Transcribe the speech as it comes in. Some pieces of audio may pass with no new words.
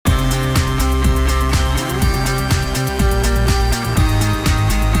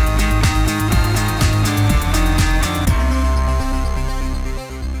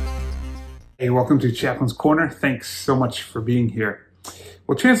Hey, welcome to Chaplain's Corner. Thanks so much for being here.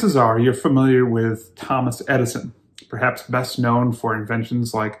 Well, chances are you're familiar with Thomas Edison, perhaps best known for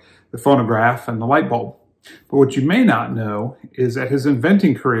inventions like the phonograph and the light bulb. But what you may not know is that his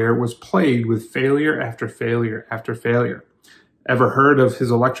inventing career was plagued with failure after failure after failure. Ever heard of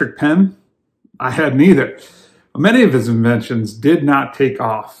his electric pen? I hadn't either. Many of his inventions did not take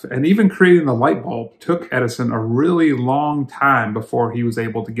off, and even creating the light bulb took Edison a really long time before he was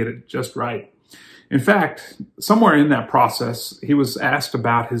able to get it just right. In fact, somewhere in that process, he was asked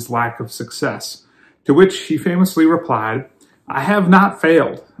about his lack of success, to which he famously replied, "I have not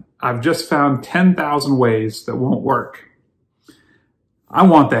failed. I've just found 10,000 ways that won't work." I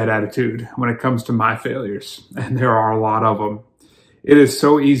want that attitude when it comes to my failures, and there are a lot of them. It is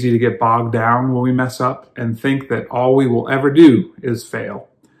so easy to get bogged down when we mess up and think that all we will ever do is fail.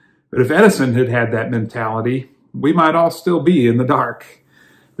 But if Edison had had that mentality, we might all still be in the dark.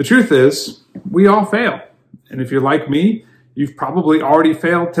 The truth is, we all fail. And if you're like me, you've probably already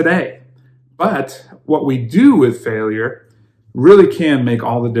failed today. But what we do with failure really can make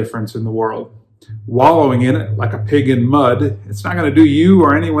all the difference in the world. Wallowing in it like a pig in mud, it's not going to do you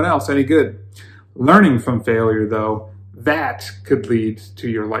or anyone else any good. Learning from failure, though, that could lead to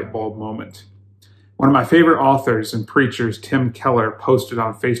your light bulb moment. One of my favorite authors and preachers, Tim Keller, posted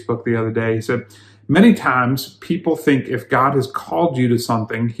on Facebook the other day. He said, "Many times people think if God has called you to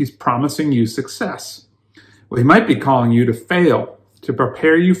something, he's promising you success. Well, he might be calling you to fail, to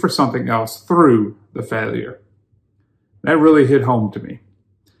prepare you for something else through the failure." That really hit home to me.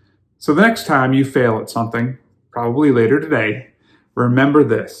 So the next time you fail at something, probably later today, remember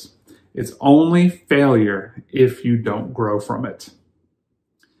this. It's only failure if you don't grow from it.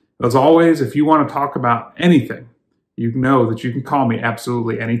 As always, if you want to talk about anything, you know that you can call me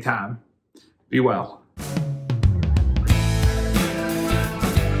absolutely anytime. Be well.